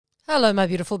Hello, my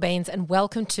beautiful beings, and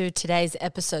welcome to today's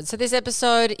episode. So this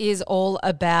episode is all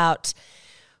about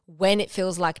when it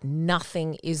feels like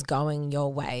nothing is going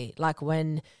your way, like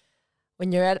when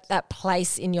you're at that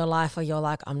place in your life where you're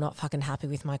like, I'm not fucking happy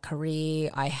with my career,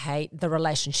 I hate the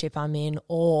relationship I'm in,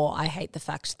 or I hate the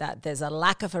fact that there's a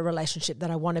lack of a relationship that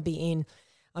I want to be in.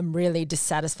 I'm really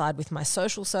dissatisfied with my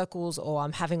social circles, or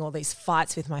I'm having all these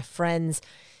fights with my friends,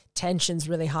 tension's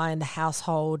really high in the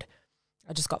household,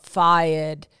 I just got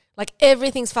fired. Like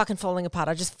everything's fucking falling apart.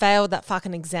 I just failed that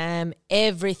fucking exam,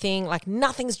 everything, like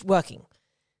nothing's working.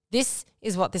 This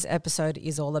is what this episode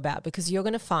is all about, because you're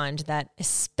going to find that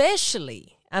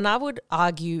especially, and I would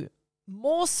argue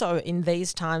more so in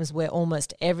these times where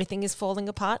almost everything is falling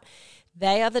apart,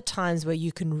 they are the times where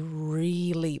you can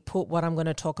really put what I'm going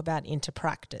to talk about into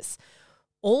practice.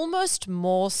 Almost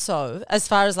more so as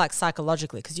far as like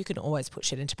psychologically, because you can always put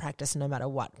shit into practice no matter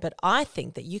what. But I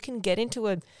think that you can get into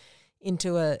a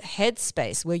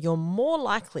headspace where you're more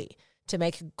likely to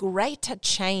make greater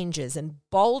changes and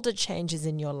bolder changes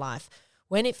in your life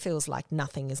when it feels like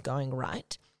nothing is going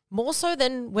right, more so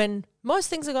than when most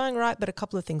things are going right but a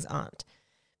couple of things aren't.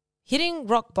 Hitting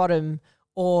rock bottom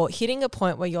or hitting a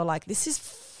point where you're like, this is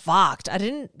fucked. I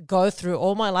didn't go through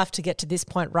all my life to get to this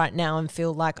point right now and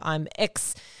feel like I'm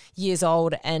X years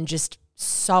old and just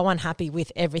so unhappy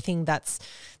with everything that's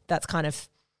kind of,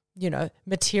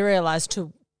 materialized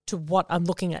to what I'm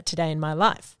looking at today in my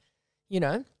life,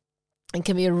 It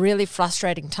can be a really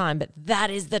frustrating time, but that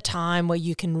is the time where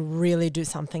you can really do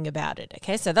something about it,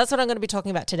 okay? So that's what I'm going to be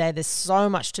talking about today. There's so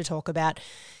much to talk about.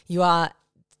 You are,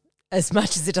 as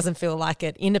much as it doesn't feel like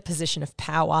it, in a position of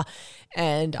power,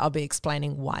 and I'll be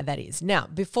explaining why that is. Now,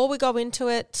 before we go into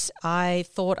it, I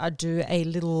thought I'd do a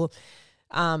little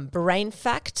brain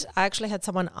fact. I actually had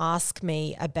someone ask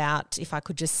me about if I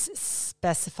could just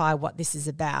specify what this is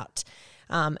about.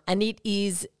 And it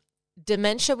is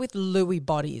dementia with Lewy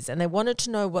bodies. And they wanted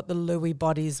to know what the Lewy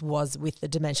bodies was with the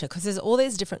dementia, because there's all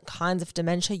these different kinds of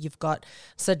dementia.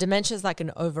 So dementia is like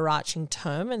an overarching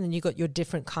term, and then you've got your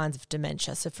different kinds of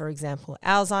dementia. So for example,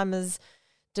 Alzheimer's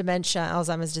dementia,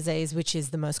 Alzheimer's disease, which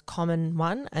is the most common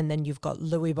one. And then you've got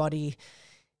Lewy body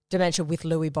dementia with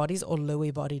Lewy bodies, or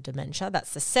Lewy body dementia.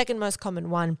 That's the second most common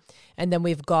one. And then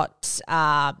we've got,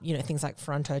 things like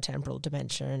frontotemporal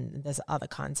dementia, and there's other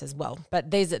kinds as well. But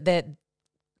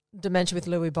dementia with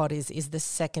Lewy bodies is the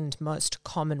second most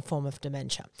common form of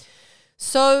dementia.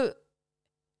 So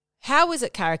how is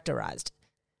it characterized?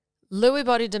 Lewy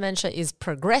body dementia is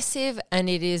progressive and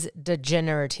it is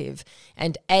degenerative,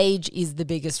 and age is the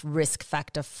biggest risk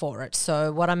factor for it.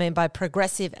 So what I mean by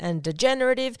progressive and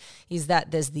degenerative is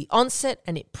that there's the onset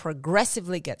and it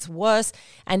progressively gets worse,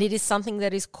 and it is something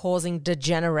that is causing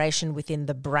degeneration within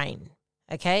the brain,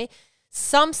 okay?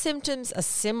 Some symptoms are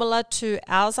similar to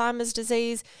Alzheimer's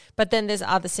disease, but then there's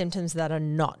other symptoms that are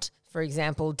not. For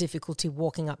example, difficulty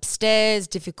walking upstairs,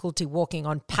 difficulty walking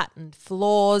on patterned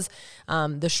floors.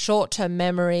 The short-term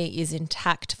memory is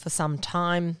intact for some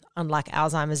time, unlike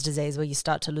Alzheimer's disease where you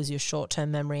start to lose your short-term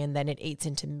memory and then it eats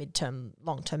into mid-term,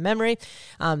 long-term memory.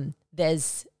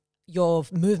 Your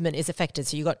movement is affected.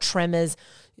 So you've got tremors,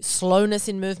 slowness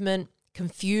in movement,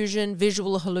 confusion,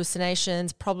 visual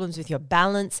hallucinations, problems with your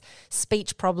balance,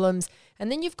 speech problems.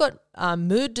 And then you've got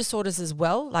mood disorders as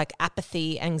well, like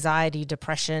apathy, anxiety,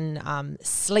 depression,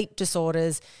 sleep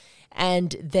disorders.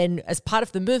 And then as part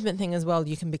of the movement thing as well,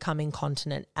 you can become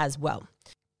incontinent as well.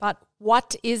 But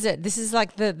what is it? This is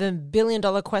like the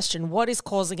billion-dollar question. What is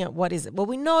causing it? What is it? Well,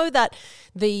 we know that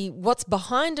what's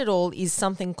behind it all is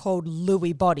something called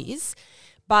Lewy bodies.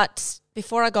 But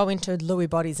before I go into Lewy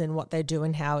bodies and what they do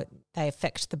and how they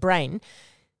affect the brain,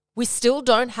 we still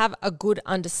don't have a good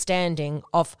understanding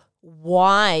of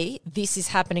why this is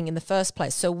happening in the first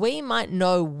place. So we might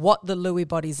know what the Lewy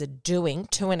bodies are doing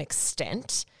to an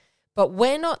extent, but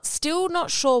we're still not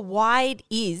sure why it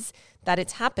is that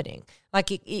it's happening.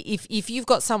 Like if you've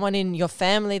got someone in your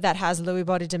family that has Lewy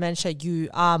body dementia, you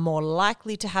are more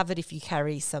likely to have it if you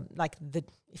carry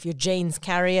if your genes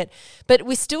carry it. But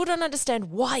we still don't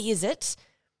understand why is it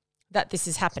that this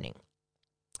is happening.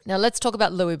 Now let's talk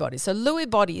about Lewy bodies. So Lewy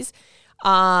bodies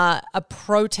are a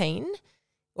protein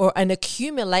or an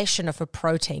accumulation of a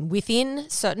protein within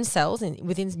certain cells and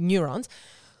within neurons,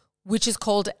 which is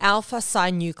called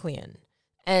alpha-synuclein.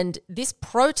 And this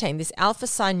protein, this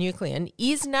alpha-synuclein,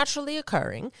 is naturally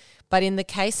occurring, but in the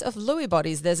case of Lewy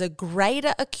bodies, there's a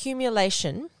greater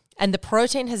accumulation, and the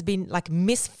protein has been like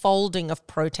misfolding of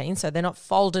protein, so they're not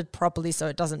folded properly, so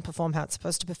it doesn't perform how it's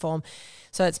supposed to perform.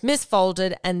 So it's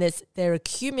misfolded, and they're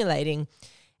accumulating,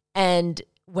 and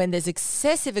when there's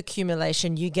excessive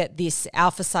accumulation, you get this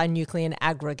alpha-synuclein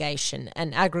aggregation.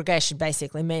 And aggregation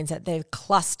basically means that they're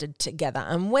clustered together.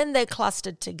 And when they're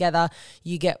clustered together,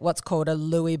 you get what's called a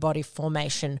Lewy body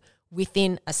formation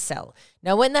within a cell.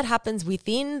 Now, when that happens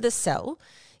within the cell,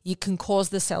 you can cause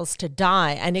the cells to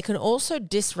die, and it can also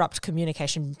disrupt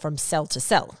communication from cell to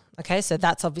cell. Okay, so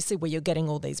that's obviously where you're getting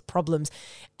all these problems.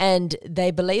 And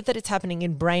they believe that it's happening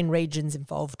in brain regions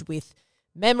involved with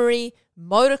memory,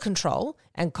 motor control,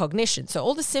 and cognition. So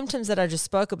all the symptoms that I just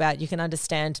spoke about, you can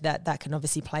understand that that can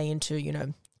obviously play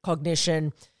into,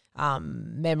 cognition,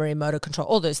 memory, motor control,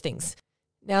 all those things.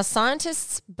 Now,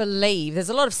 scientists believe, there's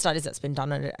a lot of studies that's been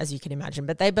done on it, as you can imagine,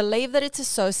 but they believe that it's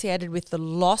associated with the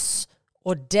loss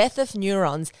or death of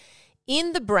neurons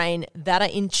in the brain that are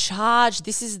in charge,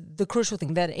 this is the crucial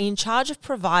thing, that are in charge of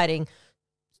providing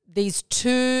these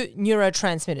two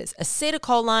neurotransmitters,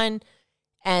 acetylcholine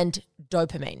and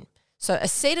dopamine. So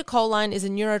acetylcholine is a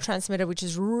neurotransmitter which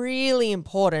is really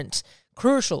important,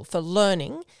 crucial for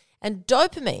learning, and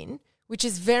dopamine, which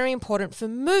is very important for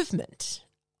movement.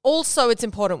 Also, it's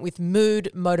important with mood,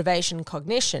 motivation,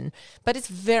 cognition, but it's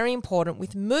very important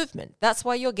with movement. That's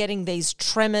why you're getting these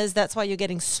tremors. That's why you're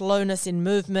getting slowness in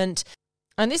movement.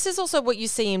 And this is also what you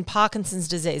see in Parkinson's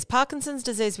disease. Parkinson's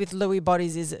disease with Lewy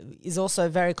bodies is also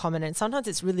very common, and sometimes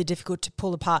it's really difficult to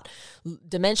pull apart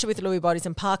dementia with Lewy bodies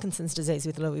and Parkinson's disease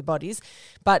with Lewy bodies.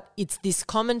 But it's this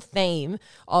common theme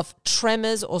of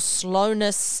tremors or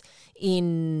slowness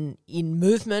in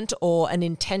movement, or an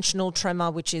intentional tremor,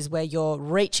 which is where you're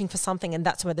reaching for something and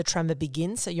that's where the tremor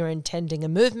begins. So you're intending a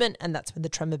movement and that's where the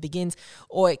tremor begins.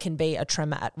 Or it can be a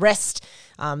tremor at rest,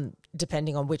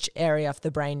 depending on which area of the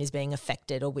brain is being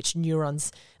affected or which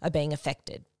neurons are being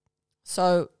affected.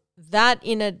 So that,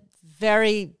 in a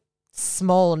very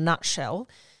small nutshell,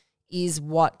 is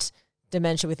what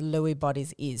dementia with Lewy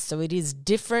bodies is. So it is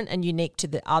different and unique to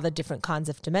the other different kinds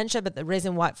of dementia, but the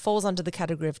reason why it falls under the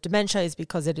category of dementia is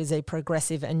because it is a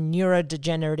progressive and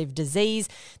neurodegenerative disease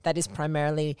that is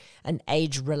primarily an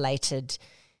age-related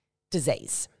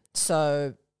disease.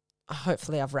 So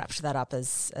hopefully I've wrapped that up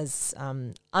as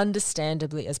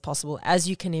understandably as possible. As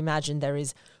you can imagine, there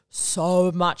is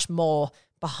so much more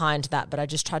behind that, but I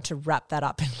just tried to wrap that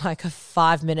up in like a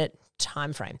 5-minute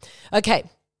time frame. Okay.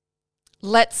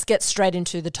 Let's get straight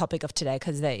into the topic of today,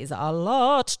 because there is a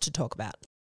lot to talk about.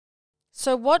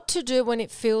 So what to do when it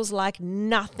feels like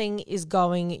nothing is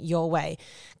going your way.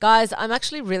 Guys, I'm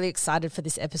actually really excited for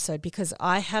this episode because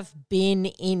I have been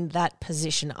in that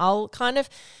position. I'll kind of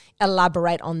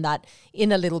elaborate on that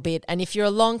in a little bit. And if you're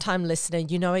a long-time listener,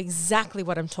 you know exactly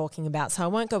what I'm talking about. So I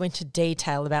won't go into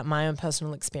detail about my own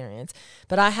personal experience.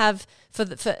 But I have, for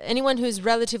anyone who's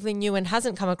relatively new and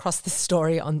hasn't come across this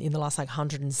story in the last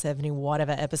 170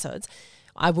 whatever episodes,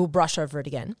 I will brush over it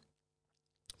again.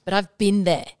 But I've been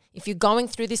there. If you're going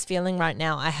through this feeling right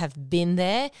now, I have been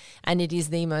there, and it is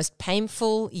the most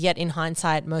painful, yet in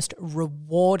hindsight, most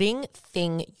rewarding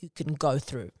thing you can go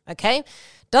through, okay?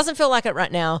 Doesn't feel like it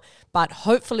right now, but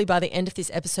hopefully by the end of this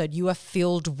episode, you are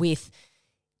filled with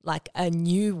like a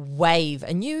new wave,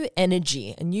 a new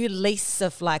energy, a new lease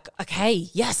of like, okay,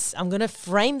 yes, I'm going to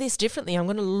frame this differently. I'm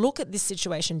going to look at this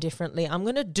situation differently. I'm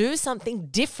going to do something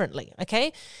differently,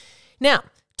 okay? Now,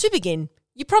 to begin,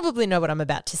 you probably know what I'm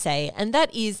about to say, and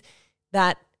that is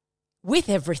that with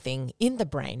everything in the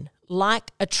brain,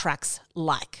 like attracts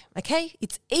like, okay?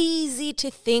 It's easy to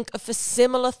think of a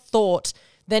similar thought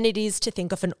than it is to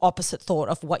think of an opposite thought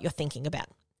of what you're thinking about.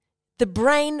 The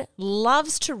brain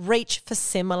loves to reach for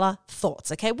similar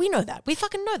thoughts, okay? We know that. We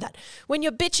fucking know that. When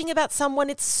you're bitching about someone,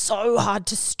 it's so hard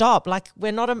to stop. Like,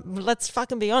 let's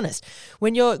fucking be honest.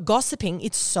 When you're gossiping,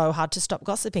 it's so hard to stop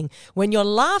gossiping. When you're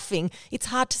laughing, it's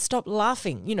hard to stop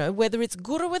laughing. You know, whether it's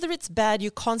good or whether it's bad, you're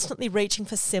constantly reaching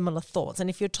for similar thoughts. And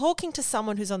if you're talking to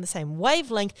someone who's on the same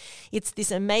wavelength, it's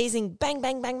this amazing bang,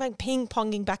 bang, bang, bang,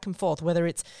 ping-ponging back and forth, whether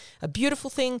it's a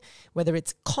beautiful thing, whether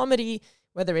it's comedy,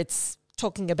 whether it's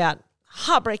talking about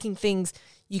heartbreaking things,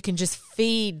 you can just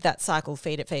feed that cycle,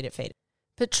 feed it.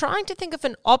 But trying to think of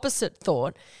an opposite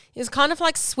thought is kind of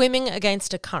like swimming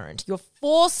against a current. You're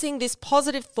forcing this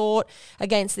positive thought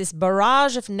against this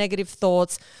barrage of negative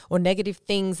thoughts or negative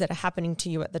things that are happening to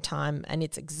you at the time, and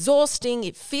it's exhausting.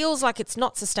 It feels like it's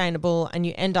not sustainable, and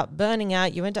you end up burning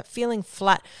out. You end up feeling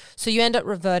flat, so you end up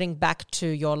reverting back to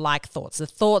your like thoughts, the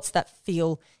thoughts that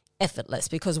feel effortless,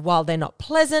 because while they're not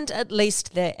pleasant, at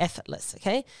least they're effortless,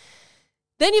 okay?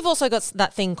 Then you've also got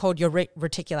that thing called your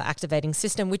reticular activating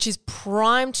system, which is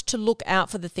primed to look out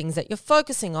for the things that you're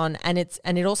focusing on, and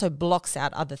it also blocks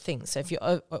out other things. So if you're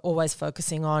always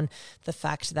focusing on the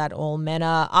fact that all men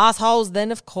are assholes,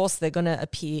 then of course they're going to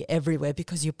appear everywhere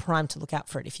because you're primed to look out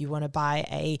for it. If you want to buy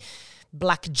a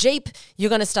black Jeep, you're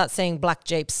going to start seeing black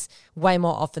Jeeps way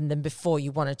more often than before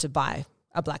you wanted to buy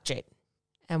a black Jeep.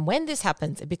 And when this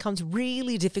happens, it becomes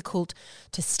really difficult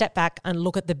to step back and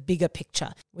look at the bigger picture.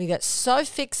 We get so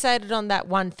fixated on that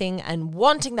one thing and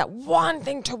wanting that one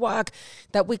thing to work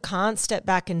that we can't step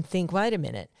back and think, wait a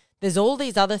minute, there's all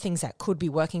these other things that could be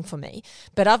working for me,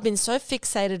 but I've been so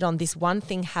fixated on this one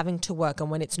thing having to work.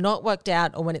 And when it's not worked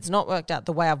out, or when it's not worked out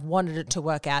the way I've wanted it to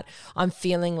work out, I'm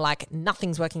feeling like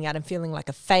nothing's working out. I'm feeling like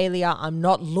a failure. I'm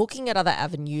not looking at other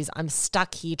avenues. I'm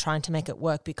stuck here trying to make it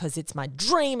work because it's my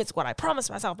dream. It's what I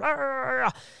promised myself. Blah, blah, blah.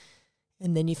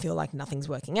 And then you feel like nothing's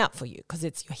working out for you because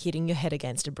you're hitting your head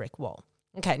against a brick wall.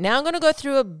 Okay, now I'm going to go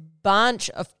through a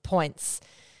bunch of points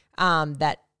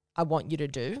that I want you to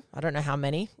do. I don't know how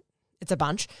many. It's a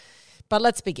bunch, but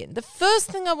let's begin. The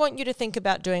first thing I want you to think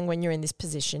about doing when you're in this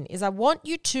position is I want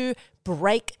you to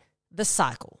break the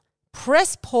cycle.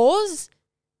 Press pause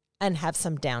and have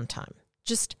some downtime.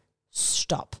 Just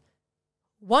stop.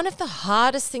 One of the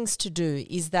hardest things to do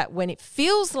is that when it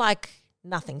feels like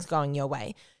nothing's going your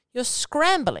way, you're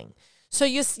scrambling. So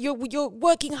you're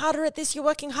working harder at this, you're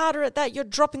working harder at that, you're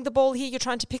dropping the ball here, you're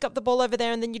trying to pick up the ball over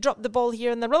there, and then you drop the ball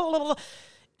here, and then blah, blah, blah,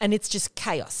 and it's just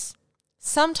chaos.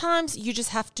 Sometimes you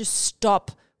just have to stop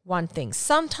one thing.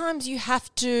 Sometimes you have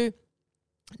to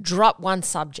drop one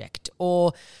subject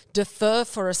or defer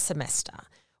for a semester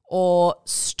or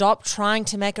stop trying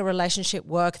to make a relationship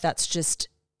work that's just,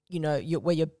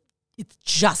 it's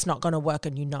just not going to work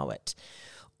and you know it.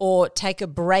 Or take a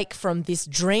break from this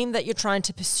dream that you're trying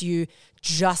to pursue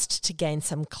just to gain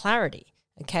some clarity,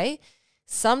 okay?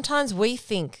 Sometimes we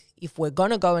think if we're going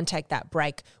to go and take that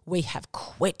break, we have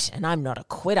quit, and I'm not a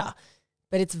quitter.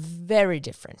 But it's very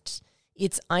different.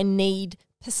 I need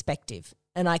perspective,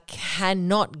 and I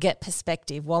cannot get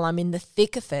perspective while I'm in the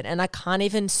thick of it, and I can't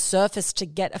even surface to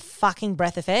get a fucking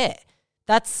breath of air.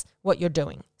 That's what you're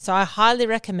doing. So I highly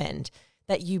recommend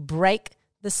that you break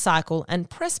the cycle and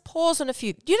press pause on a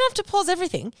few. You don't have to pause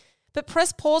everything, but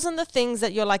press pause on the things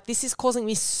that you're like, this is causing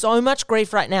me so much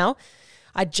grief right now.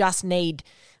 I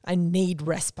need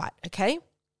respite, okay?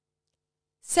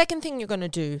 Second thing you're going to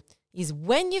do is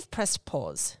when you've pressed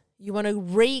pause, you want to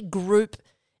regroup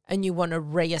and you want to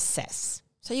reassess.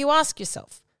 So you ask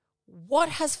yourself, what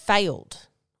has failed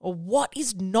or what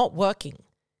is not working?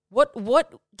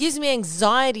 What gives me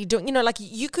anxiety doing, like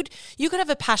you could have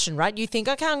a passion, right? You think,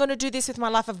 okay, I'm going to do this with my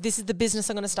life. This is the business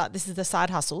I'm going to start. This is the side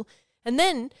hustle. And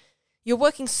then you're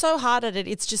working so hard at it,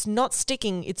 it's just not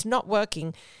sticking, it's not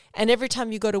working. And every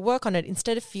time you go to work on it,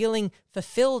 instead of feeling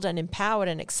fulfilled and empowered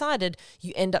and excited,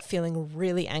 you end up feeling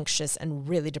really anxious and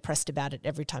really depressed about it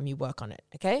every time you work on it,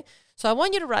 okay? So I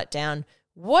want you to write down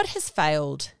what has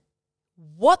failed,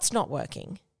 what's not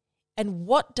working, and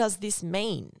what does this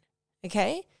mean,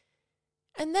 okay?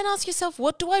 And then ask yourself,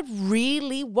 what do I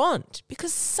really want?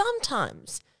 Because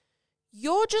sometimes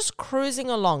you're just cruising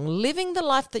along, living the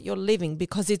life that you're living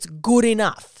because it's good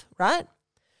enough, right?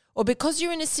 Or because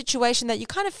you're in a situation that you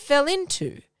kind of fell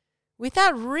into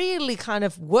without really kind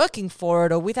of working for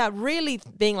it or without really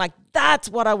being like, that's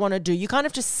what I want to do. You kind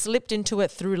of just slipped into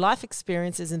it through life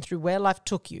experiences and through where life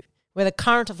took you, where the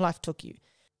current of life took you.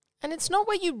 And it's not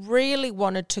where you really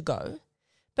wanted to go.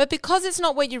 But because it's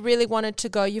not where you really wanted to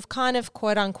go, you've kind of,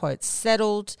 quote unquote,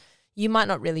 settled. You might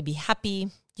not really be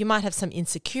happy. You might have some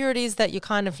insecurities that you're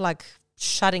kind of like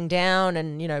shutting down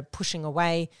and, pushing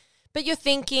away. But you're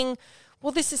thinking,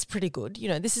 well, this is pretty good.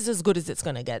 This is as good as it's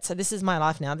going to get. So this is my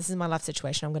life now. This is my life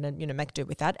situation. I'm going to, make do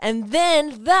with that. And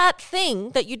then that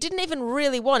thing that you didn't even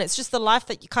really want, it's just the life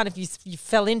that you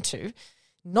fell into,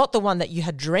 not the one that you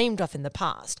had dreamed of in the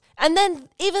past. And then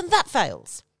even that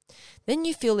fails. Then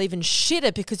you feel even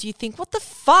shitter because you think, what the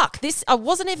fuck? I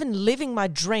wasn't even living my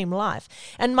dream life.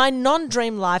 And my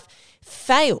non-dream life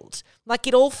failed. Like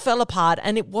it all fell apart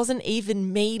and it wasn't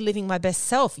even me living my best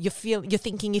self. You're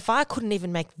thinking, if I couldn't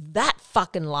even make that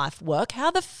fucking life work, how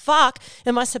the fuck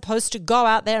am I supposed to go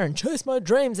out there and chase my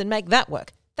dreams and make that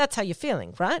work? That's how you're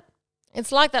feeling, right?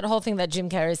 It's like that whole thing that Jim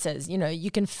Carrey says,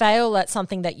 you can fail at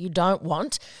something that you don't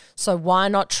want. So why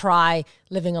not try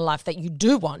living a life that you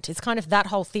do want? It's kind of that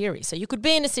whole theory. So you could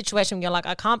be in a situation where you're like,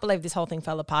 I can't believe this whole thing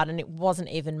fell apart and it wasn't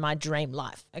even my dream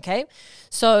life. Okay.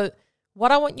 So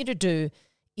what I want you to do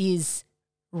is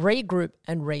regroup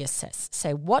and reassess.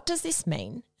 Say, what does this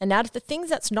mean? And out of the things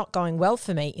that's not going well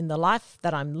for me in the life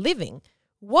that I'm living,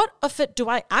 what of it do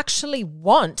I actually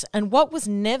want, and what was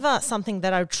never something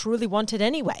that I truly wanted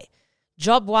anyway?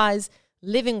 Job-wise,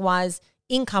 living-wise,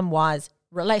 income-wise,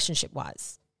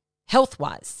 relationship-wise,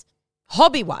 health-wise,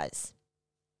 hobby-wise.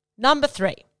 Number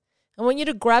 3, I want you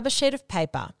to grab a sheet of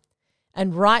paper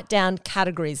and write down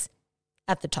categories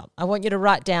at the top. I want you to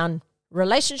write down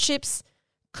relationships,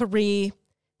 career,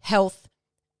 health,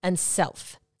 and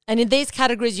self. And in these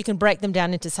categories, you can break them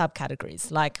down into subcategories.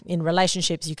 Like in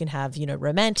relationships, you can have,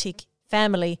 romantic,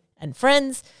 family, and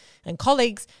friends and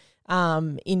colleagues.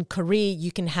 In career,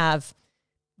 you can have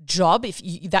job.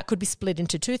 That could be split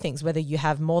into 2 things, whether you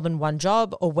have more than one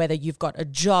job or whether you've got a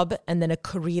job and then a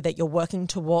career that you're working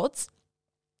towards,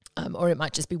 or it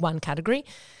might just be one category.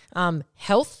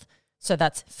 Health, so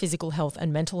that's physical health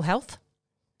and mental health,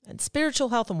 and spiritual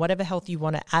health and whatever health you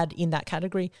want to add in that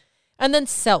category. And then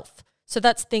self. So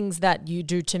that's things that you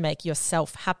do to make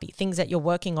yourself happy, things that you're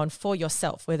working on for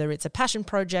yourself, whether it's a passion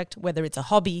project, whether it's a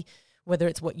hobby, whether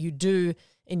it's what you do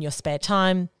in your spare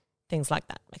time, things like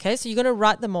that. Okay, so you're going to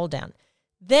write them all down.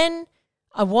 Then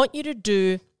I want you to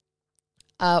do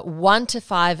a 1 to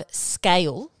 5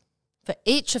 scale for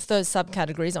each of those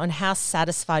subcategories on how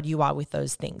satisfied you are with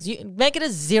those things. You make it a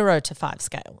 0 to 5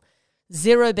 scale.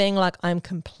 0 being like, I'm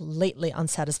completely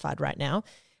unsatisfied right now,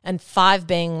 and 5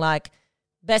 being like,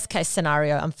 best case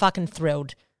scenario, I'm fucking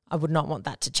thrilled. I would not want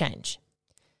that to change.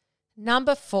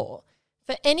 Number 4,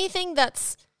 for anything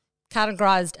that's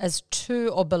categorized as 2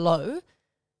 or below,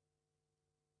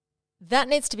 that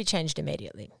needs to be changed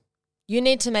immediately. You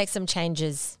need to make some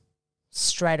changes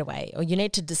straight away, or you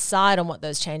need to decide on what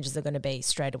those changes are going to be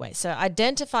straight away. So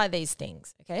identify these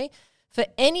things, okay? For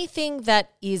anything that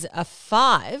is a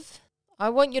 5, I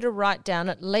want you to write down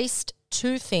at least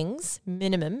 2 things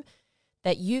minimum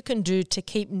that you can do to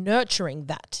keep nurturing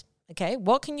that, okay?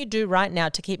 What can you do right now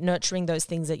to keep nurturing those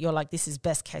things that you're like, this is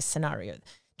best case scenario,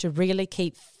 to really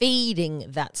keep feeding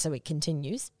that so it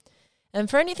continues? And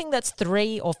for anything that's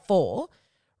 3 or 4,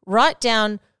 write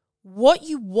down what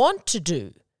you want to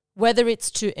do, whether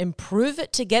it's to improve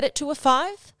it to get it to a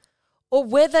 5, or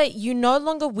whether you no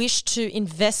longer wish to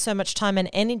invest so much time and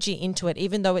energy into it,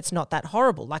 even though it's not that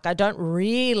horrible. Like, I don't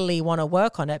really want to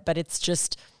work on it, but it's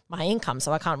just my income,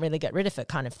 so I can't really get rid of it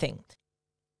kind of thing.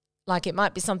 Like, it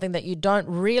might be something that you don't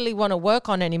really want to work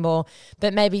on anymore,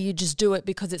 but maybe you just do it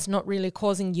because it's not really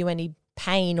causing you any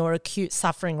pain or acute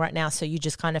suffering right now. So you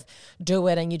just kind of do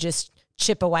it and you just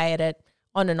chip away at it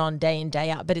on and on, day in, day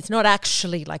out. But it's not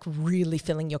actually like really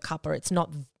filling your cup, or it's not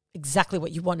exactly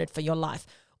what you wanted for your life.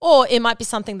 Or it might be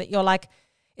something that you're like,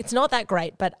 it's not that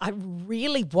great, but I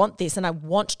really want this and I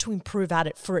want to improve at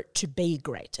it for it to be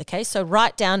great, okay? So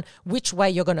write down which way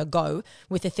you're going to go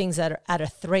with the things that are at a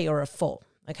 3 or a 4,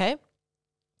 okay?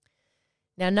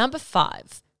 Now, number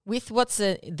 5, with what's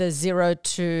the 0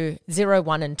 to 0,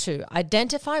 1, and 2,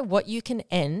 identify what you can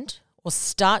end or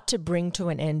start to bring to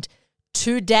an end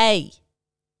today.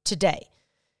 Today.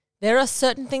 There are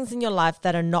certain things in your life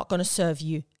that are not going to serve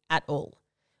you at all.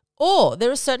 Or there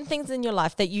are certain things in your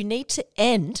life that you need to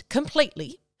end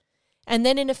completely, and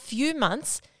then in a few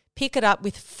months, pick it up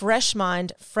with fresh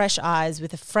mind, fresh eyes,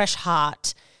 with a fresh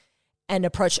heart, and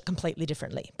approach it completely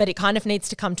differently. But it kind of needs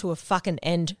to come to a fucking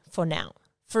end for now.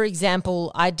 For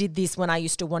example, I did this when I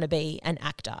used to want to be an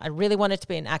actor. I really wanted to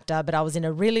be an actor, but I was in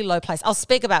a really low place. I'll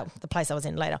speak about the place I was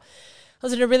in later. I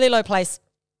was in a really low place.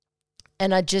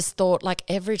 And I just thought, like,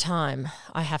 every time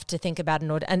I have to think about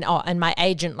an order, and my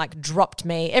agent like dropped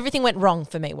me. Everything went wrong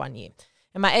for me one year.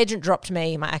 And my agent dropped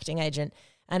me, my acting agent,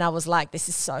 and I was like, this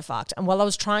is so fucked. And while I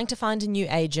was trying to find a new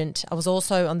agent, I was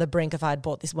also on the brink of, I had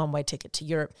bought this one-way ticket to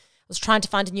Europe. I was trying to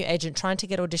find a new agent, trying to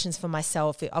get auditions for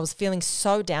myself. I was feeling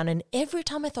so down. And every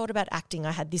time I thought about acting,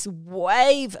 I had this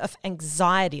wave of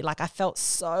anxiety. Like, I felt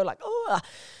so like, oh.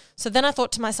 So then I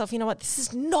thought to myself, you know what, this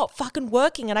is not fucking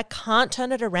working and I can't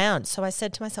turn it around. So I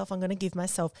said to myself, I'm going to give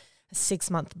myself a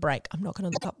 6-month break. I'm not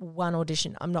going to look up one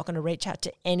audition. I'm not going to reach out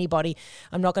to anybody.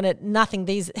 I'm not going to, nothing.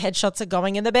 These headshots are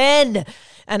going in the bin.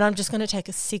 And I'm just going to take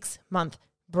a 6-month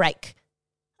break.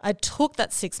 I took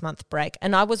that 6-month break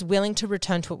and I was willing to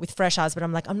return to it with fresh eyes, but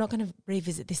I'm like, I'm not going to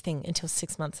revisit this thing until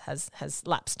 6 months has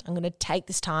lapsed. I'm going to take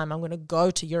this time. I'm going to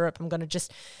go to Europe. I'm going to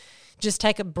just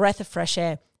take a breath of fresh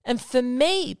air. And for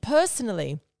me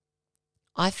personally,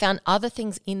 I found other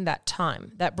things in that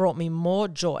time that brought me more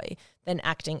joy than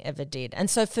acting ever did. And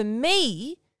so for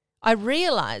me, I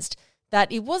realized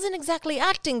that it wasn't exactly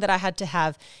acting that I had to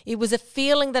have. It was a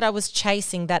feeling that I was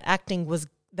chasing that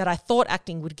I thought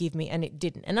acting would give me, and it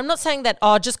didn't. And I'm not saying that,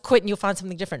 just quit and you'll find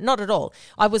something different. Not at all.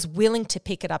 I was willing to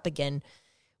pick it up again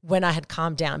when I had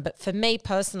calmed down. But for me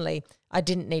personally, I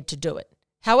didn't need to do it.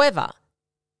 However,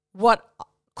 what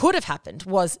could have happened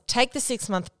was take the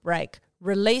 6-month break,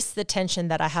 release the tension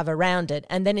that I have around it,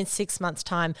 and then in 6 months'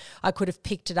 time, I could have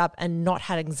picked it up and not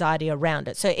had anxiety around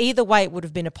it. So either way, it would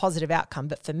have been a positive outcome.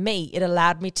 But for me, it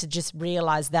allowed me to just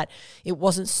realize that it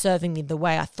wasn't serving me the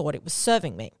way I thought it was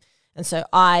serving me. And so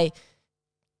I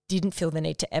didn't feel the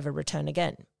need to ever return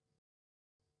again.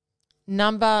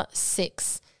 Number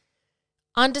 6,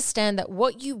 understand that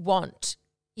what you want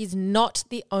is not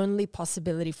the only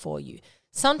possibility for you.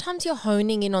 Sometimes you're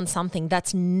honing in on something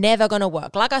that's never going to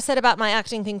work. Like I said about my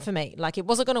acting thing for me, like it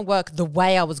wasn't going to work the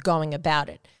way I was going about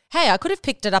it. Hey, I could have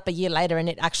picked it up a year later and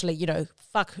it actually,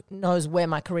 fuck knows where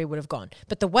my career would have gone.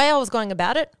 But the way I was going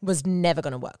about it was never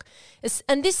going to work.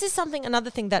 And this is another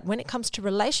thing that when it comes to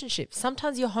relationships,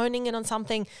 sometimes you're honing in on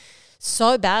something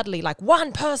so badly, like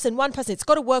one person, it's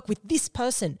got to work with this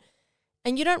person.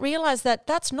 And you don't realize that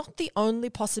that's not the only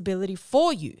possibility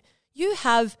for you. You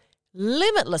have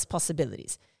limitless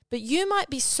possibilities, but you might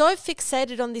be so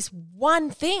fixated on this one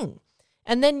thing.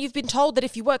 And then you've been told that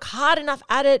if you work hard enough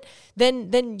at it,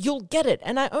 then you'll get it.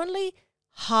 And I only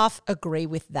half agree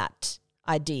with that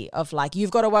idea of like,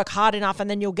 you've got to work hard enough and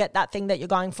then you'll get that thing that you're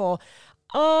going for.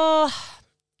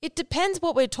 It depends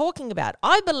what we're talking about.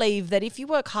 I believe that if you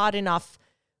work hard enough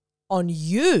on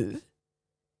you,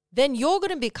 then you're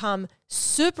going to become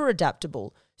super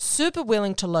adaptable, super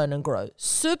willing to learn and grow,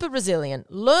 super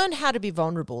resilient, learn how to be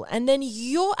vulnerable, and then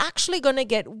you're actually going to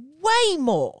get way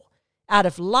more out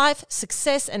of life,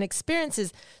 success, and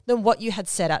experiences than what you had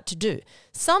set out to do.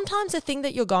 Sometimes the thing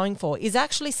that you're going for is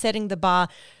actually setting the bar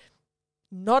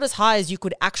not as high as you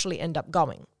could actually end up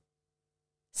going.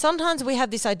 Sometimes we have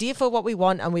this idea for what we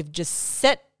want and we've just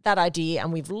set that idea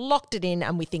and we've locked it in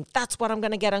and we think that's what I'm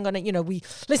going to get. We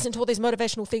listen to all these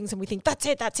motivational things and we think that's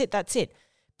it.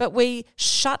 But we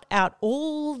shut out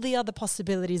all the other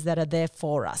possibilities that are there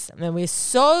for us. And we're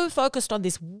so focused on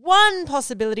this one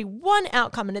possibility, one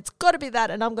outcome, and it's got to be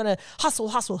that, and I'm going to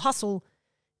hustle.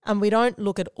 And we don't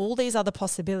look at all these other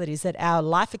possibilities that our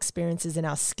life experiences and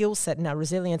our skill set and our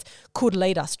resilience could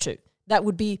lead us to. That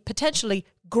would be potentially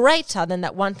greater than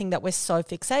that one thing that we're so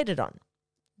fixated on.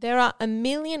 There are a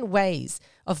million ways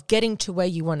of getting to where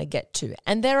you want to get to.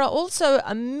 And there are also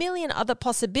a million other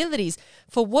possibilities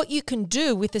for what you can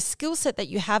do with the skill set that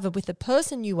you have and with the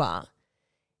person you are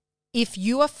if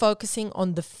you are focusing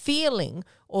on the feeling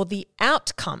or the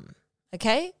outcome,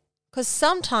 okay? Because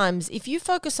sometimes if you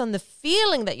focus on the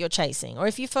feeling that you're chasing, or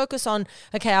if you focus on,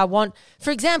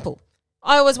 for example,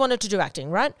 I always wanted to do acting,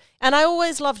 right? And I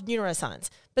always loved neuroscience.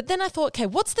 But then I thought, okay,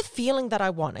 what's the feeling that I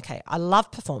want? Okay, I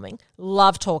love performing,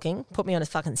 love talking, put me on a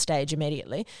fucking stage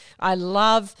immediately. I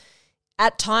love,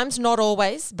 at times, not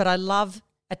always, but I love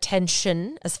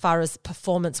attention as far as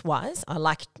performance-wise. I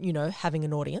like, having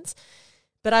an audience.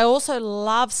 But I also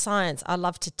love science. I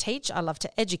love to teach. I love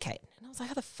to educate. And I was like,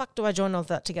 how the fuck do I join all of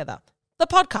that together? The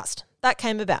podcast, that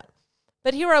came about.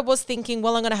 But here I was thinking,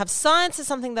 well, I'm going to have science as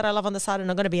something that I love on the side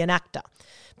and I'm going to be an actor.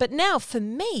 But now for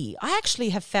me, I actually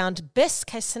have found best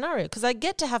case scenario because I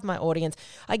get to have my audience.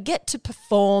 I get to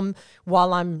perform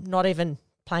while I'm not even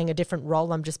playing a different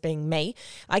role. I'm just being me.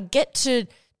 I get to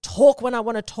talk when I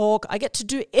want to talk. I get to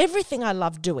do everything I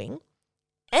love doing.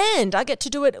 And I get to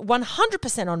do it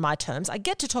 100% on my terms. I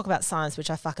get to talk about science,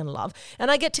 which I fucking love. And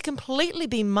I get to completely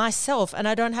be myself and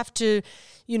I don't have to,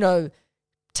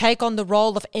 take on the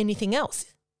role of anything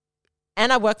else.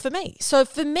 And I work for me. So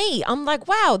for me, I'm like,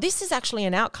 wow, this is actually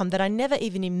an outcome that I never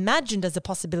even imagined as a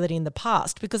possibility in the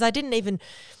past because I don't even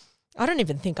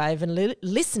think I even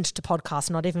listened to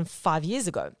podcasts not even 5 years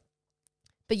ago.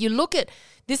 But you look at,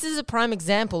 this is a prime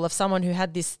example of someone who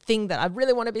had this thing that I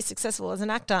really want to be successful as an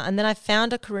actor. And then I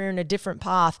found a career in a different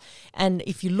path. And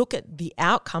if you look at the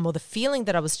outcome or the feeling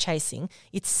that I was chasing,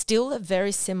 it's still a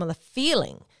very similar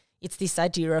feeling. It's this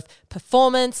idea of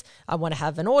performance. I want to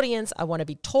have an audience. I want to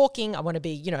be talking. I want to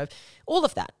be, all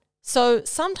of that. So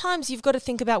sometimes you've got to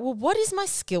think about, well, what is my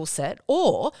skill set,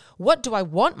 or what do I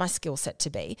want my skill set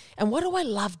to be? And what do I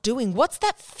love doing? What's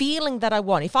that feeling that I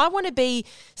want? If I want to be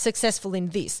successful in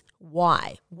this,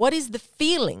 why? What is the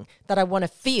feeling that I want to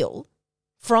feel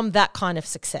from that kind of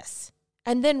success?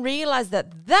 And then realize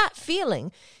that that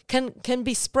feeling can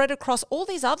be spread across all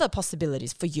these other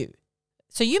possibilities for you.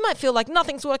 So you might feel like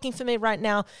nothing's working for me right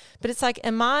now, but it's like,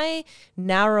 am I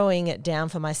narrowing it down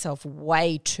for myself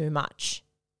way too much?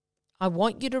 I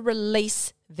want you to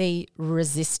release the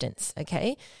resistance,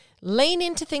 okay? Lean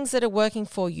into things that are working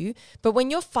for you, but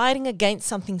when you're fighting against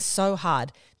something so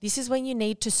hard, this is when you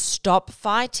need to stop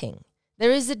fighting.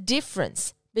 There is a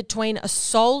difference between a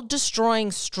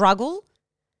soul-destroying struggle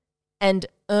and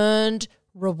earned,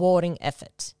 rewarding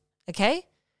effort, okay?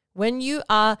 When you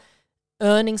are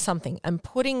earning something and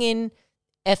putting in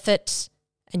effort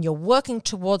and you're working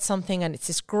towards something and it's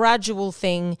this gradual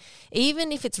thing,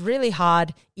 even if it's really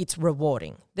hard, it's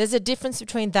rewarding. There's a difference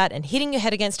between that and hitting your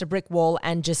head against a brick wall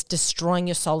and just destroying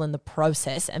your soul in the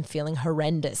process and feeling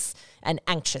horrendous and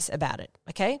anxious about it,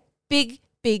 okay? Big,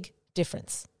 big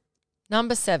difference.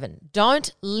 Number 7,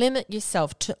 don't limit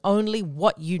yourself to only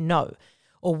what you know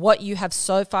or what you have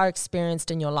so far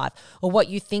experienced in your life or what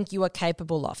you think you are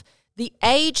capable of. The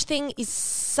age thing is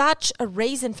such a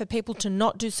reason for people to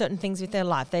not do certain things with their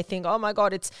life. They think, oh my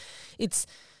God,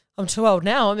 I'm too old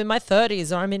now. I'm in my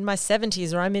 30s or I'm in my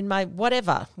 70s or I'm in my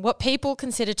whatever. What people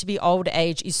consider to be old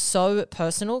age is so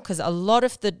personal because a lot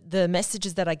of the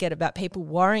messages that I get about people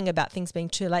worrying about things being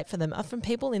too late for them are from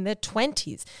people in their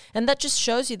 20s. And that just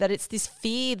shows you that it's this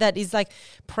fear that is like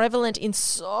prevalent in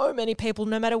so many people,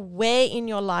 no matter where in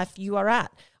your life you are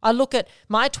at. I look at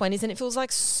my 20s and it feels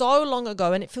like so long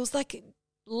ago and it feels like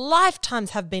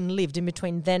lifetimes have been lived in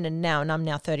between then and now, and I'm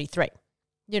now 33.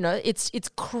 You know, it's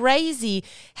crazy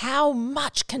how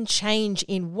much can change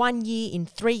in 1 year, in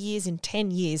 3 years, in 10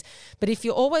 years. But if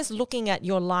you're always looking at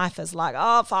your life as like,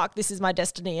 oh, fuck, this is my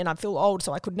destiny and I feel old,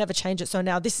 so I could never change it. So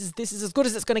now this is as good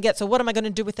as it's going to get. So what am I going to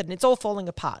do with it? And it's all falling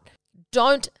apart.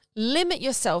 Don't limit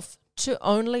yourself to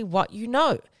only what you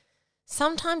know.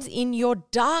 Sometimes in your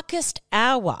darkest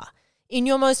hour, in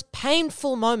your most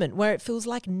painful moment where it feels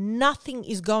like nothing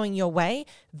is going your way,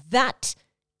 that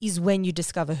is when you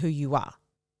discover who you are.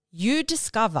 You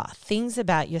discover things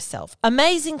about yourself,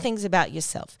 amazing things about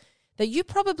yourself that you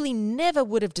probably never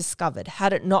would have discovered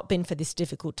had it not been for this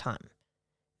difficult time.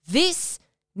 This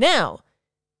now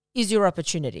is your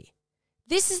opportunity.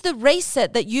 This is the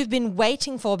reset that you've been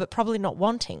waiting for but probably not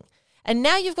wanting. And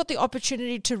now you've got the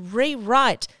opportunity to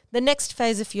rewrite the next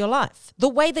phase of your life, the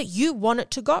way that you want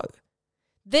it to go.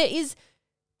 There's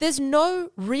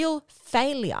no real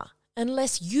failure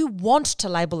unless you want to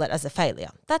label it as a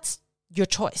failure. That's your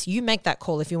choice. You make that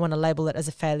call if you want to label it as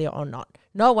a failure or not.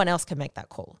 No one else can make that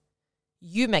call.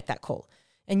 You make that call.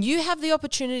 And you have the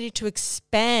opportunity to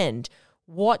expand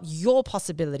what your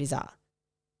possibilities are.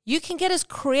 You can get as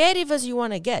creative as you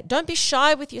want to get. Don't be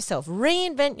shy with yourself.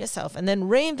 Reinvent yourself and then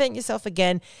reinvent yourself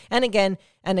again and again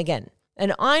and again.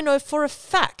 And I know for a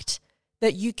fact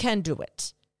that you can do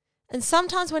it. And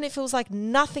sometimes when it feels like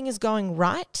nothing is going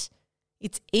right,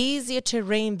 it's easier to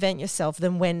reinvent yourself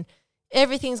than when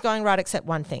everything's going right except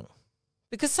one thing.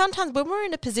 Because sometimes when we're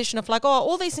in a position of like, oh,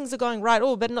 all these things are going right,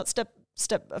 oh, better not step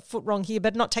a foot wrong here,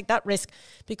 better not take that risk,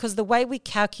 because the way we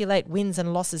calculate wins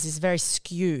and losses is very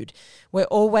skewed. We're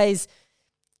always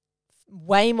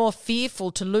way more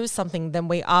fearful to lose something than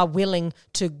we are willing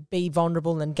to be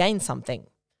vulnerable and gain something.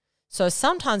 So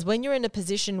sometimes when you're in a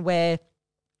position where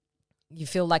you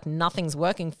feel like nothing's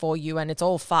working for you and it's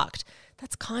all fucked,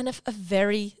 that's kind of a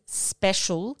very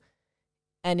special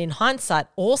and in hindsight,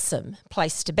 awesome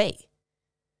place to be.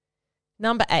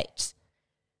 Number 8,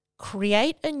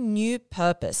 create a new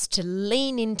purpose to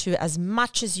lean into as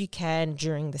much as you can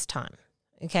during this time,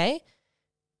 okay?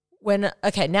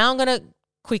 Now I'm going to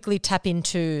quickly tap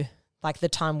into like the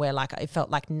time where like I felt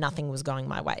like nothing was going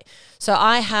my way. So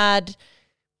I had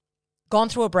gone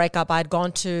through a breakup. I had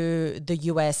gone to the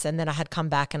US and then I had come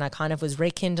back and I kind of was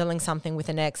rekindling something with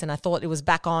an ex and I thought it was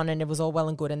back on and it was all well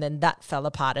and good, and then that fell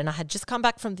apart. And I had just come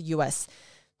back from the US.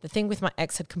 The thing with my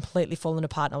ex had completely fallen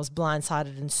apart and I was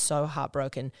blindsided and so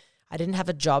heartbroken. I didn't have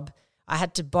a job. I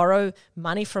had to borrow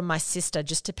money from my sister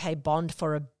just to pay bond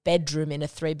for a bedroom in a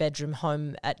 3-bedroom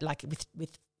home at like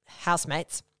with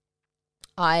housemates.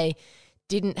 I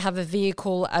didn't have a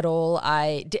vehicle at all.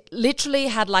 I literally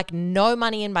had like no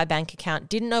money in my bank account,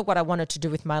 didn't know what I wanted to do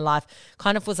with my life,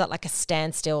 kind of was at like a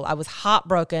standstill. I was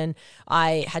heartbroken.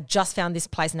 I had just found this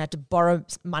place and had to borrow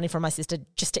money from my sister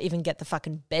just to even get the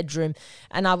fucking bedroom.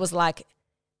 And I was like,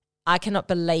 I cannot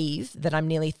believe that I'm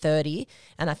nearly 30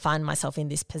 and I find myself in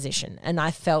this position. And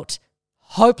I felt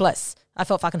hopeless. I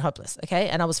felt fucking hopeless, okay?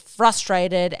 And I was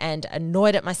frustrated and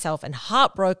annoyed at myself and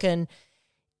heartbroken.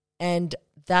 And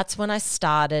that's when I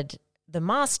started the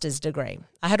master's degree.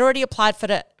 I had already applied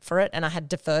for it and I had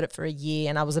deferred it for a year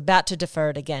and I was about to defer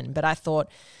it again. But I thought,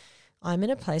 I'm in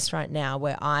a place right now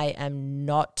where I am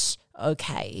not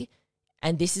okay.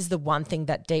 And this is the one thing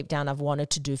that deep down I've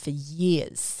wanted to do for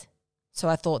years. So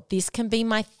I thought this can be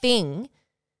my thing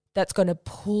that's going to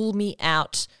pull me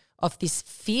out of this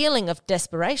feeling of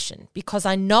desperation, because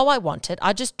I know I want it.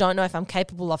 I just don't know if I'm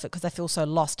capable of it because I feel so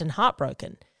lost and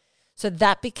heartbroken. So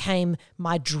that became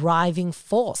my driving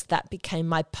force. That became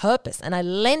my purpose. And I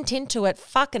leant into it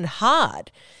fucking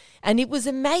hard. And it was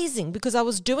amazing because I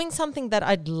was doing something that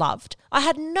I'd loved. I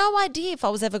had no idea if I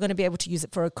was ever going to be able to use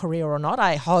it for a career or not.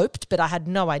 I hoped, but I had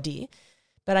no idea.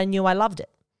 But I knew I loved it.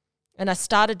 And I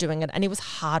started doing it, and it was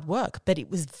hard work, but it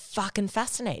was fucking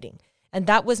fascinating. And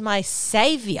that was my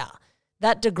savior.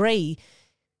 That degree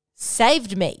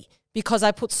saved me because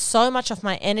I put so much of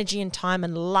my energy and time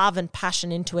and love and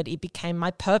passion into it. It became my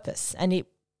purpose, and it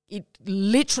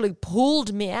literally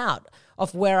pulled me out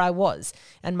of where I was,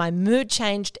 and my mood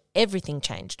changed. Everything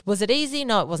changed. Was it easy?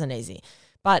 No, it wasn't easy.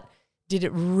 But did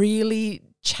it really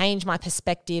change my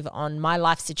perspective on my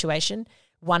life situation?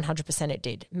 100% it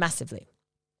did, massively.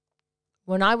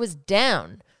 When I was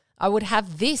down, I would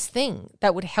have this thing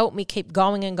that would help me keep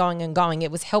going and going and going.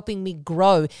 It was helping me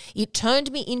grow. It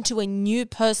turned me into a new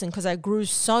person because I grew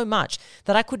so much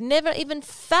that I could never even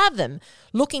fathom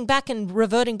looking back and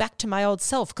reverting back to my old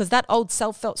self, because that old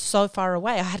self felt so far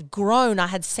away. I had grown. I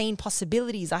had seen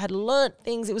possibilities. I had learnt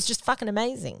things. It was just fucking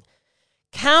amazing.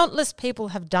 Countless people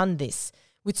have done this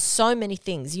with so many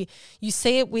things. You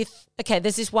see it with,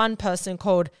 there's this one person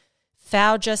called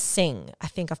Fauja Singh. I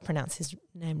think I've pronounced his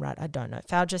name right. I don't know.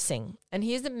 Fauja Singh. And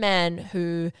he's a man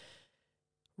who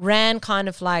ran kind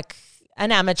of like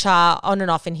an amateur on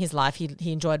and off in his life.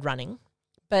 He enjoyed running,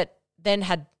 but then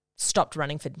had stopped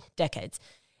running for decades.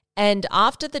 And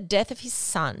after the death of his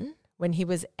son, when he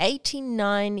was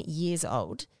 89 years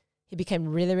old, he became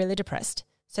really, really depressed.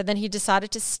 So then he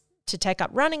decided to take up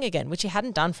running again, which he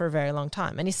hadn't done for a very long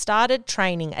time. And he started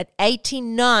training at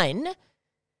 89.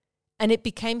 And it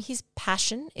became his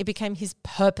passion, it became his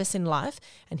purpose in life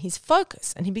and his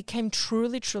focus. And he became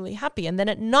truly, truly happy. And then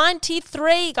at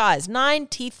 93, guys,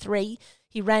 93,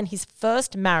 he ran his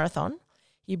first marathon.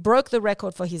 He broke the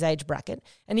record for his age bracket.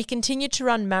 And he continued to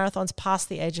run marathons past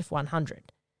the age of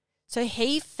 100. So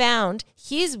he found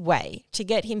his way to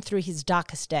get him through his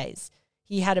darkest days.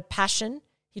 He had a passion.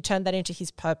 He turned that into his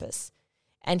purpose.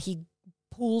 And he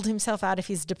pulled himself out of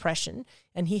his depression,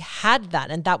 and he had that,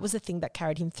 and that was the thing that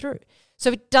carried him through. So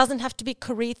it doesn't have to be a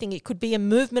career thing. It could be a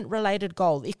movement-related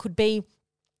goal. It could be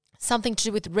something to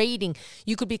do with reading.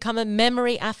 You could become a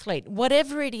memory athlete,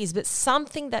 whatever it is, but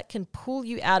something that can pull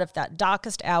you out of that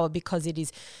darkest hour because it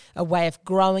is a way of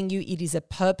growing you. It is a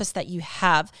purpose that you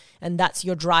have, and that's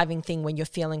your driving thing when you're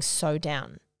feeling so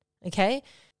down, okay?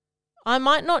 I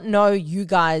might not know you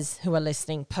guys who are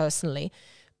listening personally,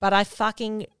 but I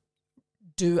fucking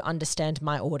do understand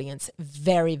my audience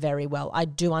very, very well. I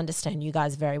do understand you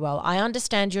guys very well. I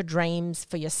understand your dreams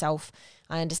for yourself.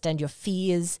 I understand your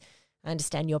fears. I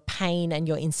understand your pain and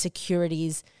your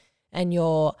insecurities and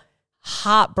your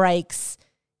heartbreaks,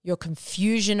 your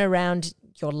confusion around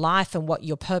your life and what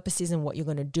your purpose is and what you're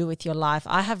going to do with your life.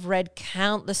 I have read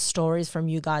countless stories from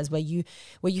you guys where you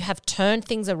have turned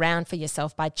things around for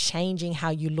yourself by changing how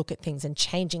you look at things and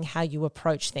changing how you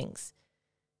approach things.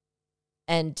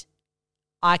 And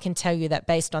I can tell you that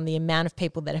based on the amount of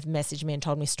people that have messaged me and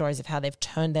told me stories of how they've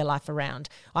turned their life around,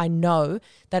 I know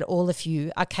that all of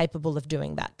you are capable of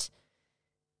doing that.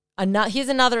 Here's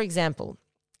another example.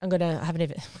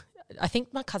 I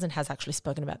think my cousin has actually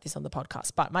spoken about this on the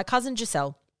podcast, but my cousin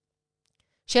Giselle,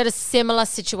 she had a similar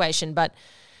situation, but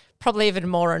probably even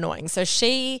more annoying. So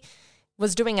she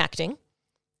was doing acting,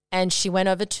 and she went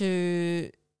over to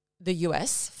the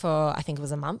US for, I think it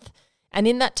was a month. And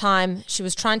in that time, she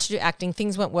was trying to do acting.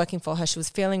 Things weren't working for her. She was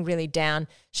feeling really down.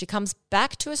 She comes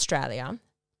back to Australia,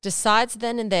 decides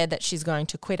then and there that she's going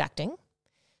to quit acting.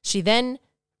 She then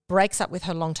breaks up with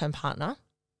her long-term partner.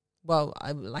 Well,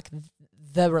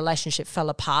 the relationship fell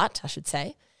apart, I should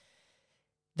say.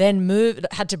 Then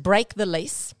had to break the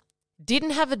lease.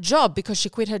 Didn't have a job because she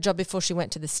quit her job before she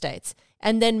went to the States,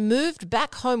 and then moved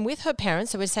back home with her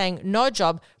parents. So we're saying no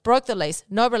job, broke the lease,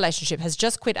 no relationship, has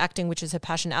just quit acting, which is her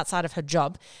passion outside of her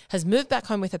job, has moved back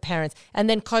home with her parents, and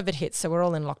then COVID hits, so we're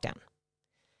all in lockdown.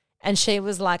 And she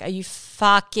was like, are you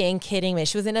fucking kidding me?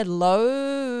 She was in a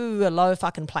low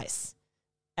fucking place.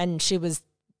 And we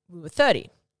were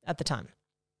 30 at the time.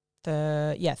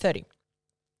 30.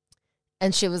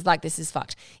 And she was like, this is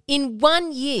fucked. In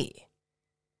 1 year,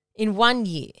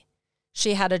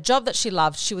 she had a job that she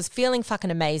loved. She was feeling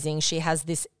fucking amazing. She has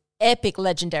this epic,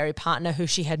 legendary partner who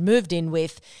she had moved in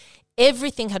with.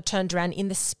 Everything had turned around in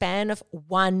the span of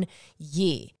 1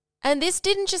 year. And this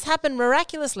didn't just happen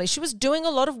miraculously. She was doing a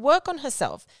lot of work on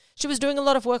herself. She was doing a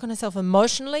lot of work on herself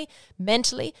emotionally,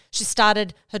 mentally. She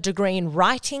started her degree in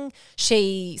writing.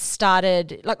 She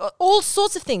started all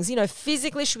sorts of things.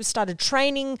 Physically, she started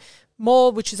training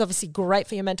more, which is obviously great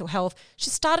for your mental health. She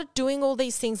started doing all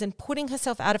these things and putting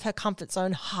herself out of her comfort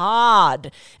zone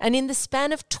hard. And in the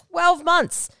span of 12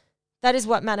 months, that is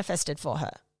what manifested for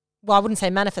her. Well, I wouldn't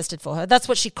say manifested for her. That's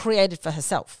what she created for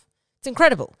herself. It's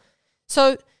incredible.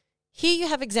 So here you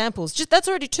have examples. That's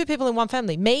already 2 people in one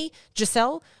family. Me,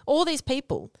 Giselle, all these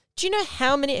people. Do you know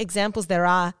how many examples there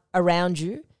are around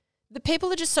you The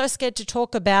people are just so scared to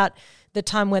talk about the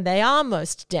time when they are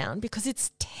most down because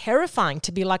it's terrifying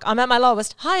to be like, I'm at my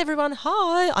lowest. Hi, everyone.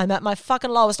 Hi. I'm at my fucking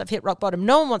lowest. I've hit rock bottom.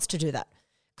 No one wants to do that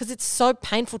because it's so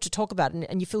painful to talk about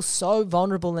and you feel so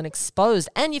vulnerable and exposed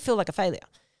and you feel like a failure.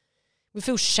 We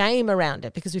feel shame around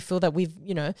it because we feel that we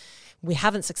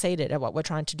haven't succeeded at what we're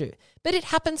trying to do. But it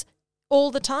happens all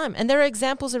the time. And there are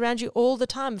examples around you all the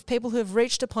time of people who have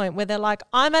reached a point where they're like,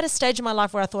 I'm at a stage in my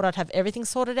life where I thought I'd have everything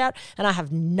sorted out and I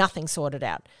have nothing sorted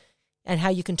out. And how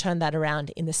you can turn that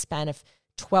around in the span of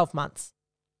 12 months.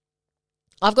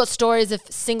 I've got stories of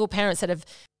single parents that have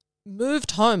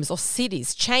moved homes or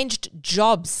cities, changed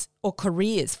jobs or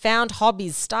careers, found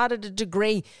hobbies, started a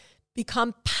degree,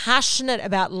 become passionate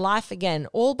about life again,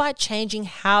 all by changing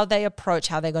how they approach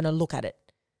how they're going to look at it.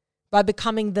 By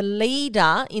becoming the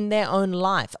leader in their own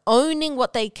life, owning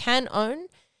what they can own,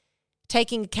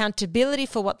 taking accountability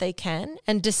for what they can,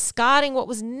 and discarding what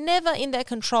was never in their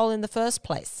control in the first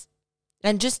place.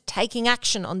 And just taking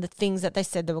action on the things that they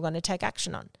said they were going to take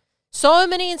action on. So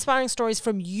many inspiring stories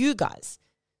from you guys.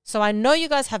 So I know you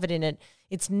guys have it in it.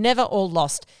 It's never all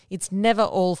lost. It's never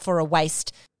all for a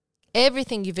waste.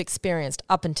 Everything you've experienced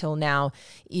up until now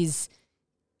is,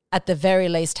 at the very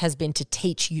least, has been to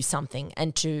teach you something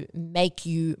and to make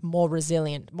you more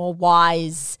resilient, more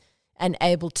wise, and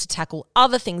able to tackle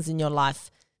other things in your life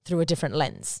through a different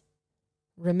lens.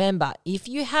 Remember, if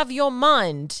you have your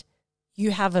mind,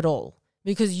 you have it all,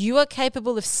 because you are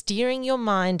capable of steering your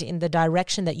mind in the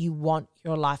direction that you want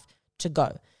your life to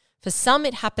go. For some,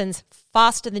 it happens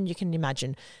faster than you can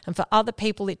imagine. And for other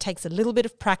people, it takes a little bit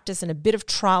of practice and a bit of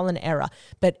trial and error.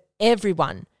 But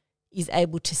everyone is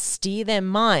able to steer their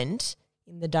mind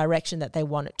in the direction that they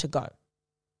want it to go.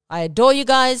 I adore you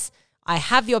guys. I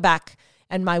have your back.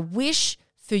 And my wish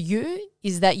for you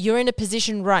is that you're in a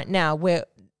position right now where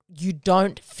you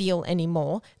don't feel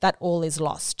anymore that all is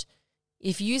lost.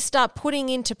 If you start putting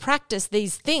into practice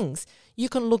these things, you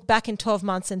can look back in 12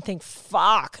 months and think,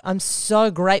 fuck, I'm so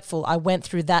grateful I went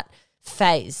through that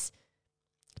phase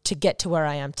to get to where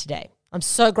I am today. I'm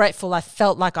so grateful I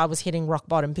felt like I was hitting rock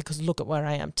bottom because look at where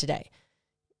I am today.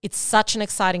 It's such an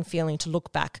exciting feeling to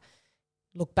look back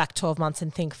 12 months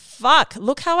and think, fuck,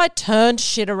 look how I turned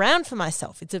shit around for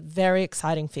myself. It's a very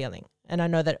exciting feeling. And I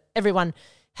know that everyone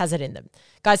has it in them.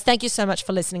 Guys, thank you so much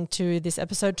for listening to this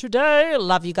episode today.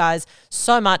 Love you guys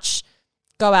so much.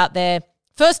 Go out there.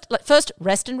 First,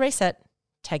 rest and reset.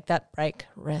 Take that break.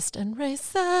 Rest and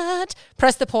reset.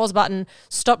 Press the pause button.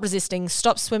 Stop resisting.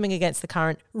 Stop swimming against the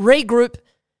current. Regroup.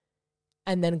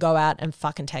 And then go out and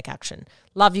fucking take action.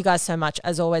 Love you guys so much.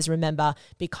 As always, remember,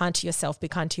 be kind to yourself. Be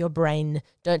kind to your brain.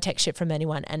 Don't take shit from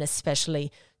anyone. And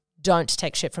especially, don't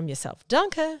take shit from yourself.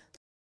 Danke.